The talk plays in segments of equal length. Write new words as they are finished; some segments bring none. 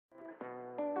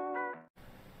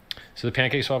So the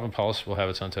Pancake Swap and Pulse will have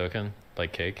its own token,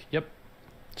 like Cake. Yep.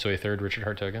 So a third Richard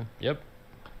Heart token. Yep.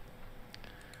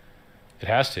 It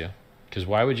has to, because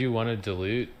why would you want to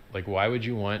dilute? Like, why would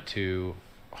you want to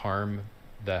harm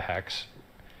the hex?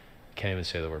 Can't even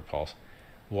say the word Pulse.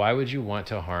 Why would you want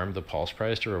to harm the Pulse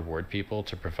price to reward people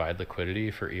to provide liquidity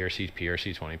for ERC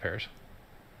PRC20 pairs?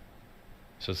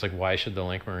 So it's like, why should the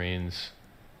Link Marines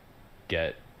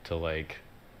get to like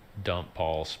dump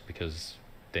Pulse because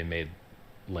they made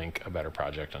Link a better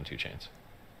project on 2 chains?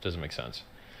 Doesn't make sense.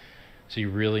 So you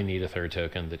really need a third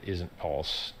token that isn't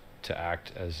Pulse to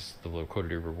act as the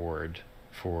liquidity reward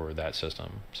for that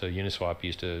system. So Uniswap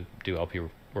used to do LP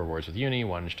rewards with Uni,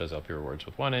 1inch does LP rewards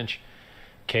with 1inch,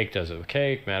 Cake does it with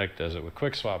Cake, Matic does it with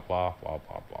QuickSwap, blah, blah,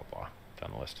 blah, blah, blah,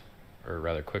 down the list. Or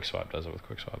rather, QuickSwap does it with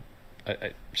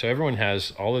QuickSwap. So everyone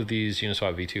has all of these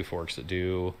Uniswap v2 forks that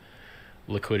do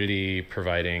liquidity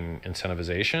providing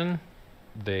incentivization.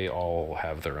 They all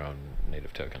have their own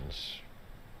native tokens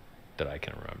that I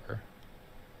can remember.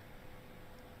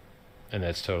 And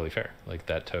that's totally fair. Like,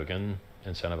 that token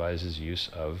incentivizes use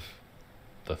of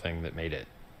the thing that made it.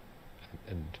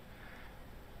 And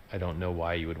I don't know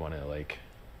why you would want to like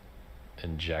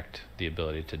inject the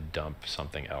ability to dump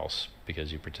something else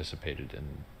because you participated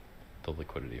in the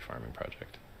liquidity farming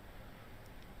project.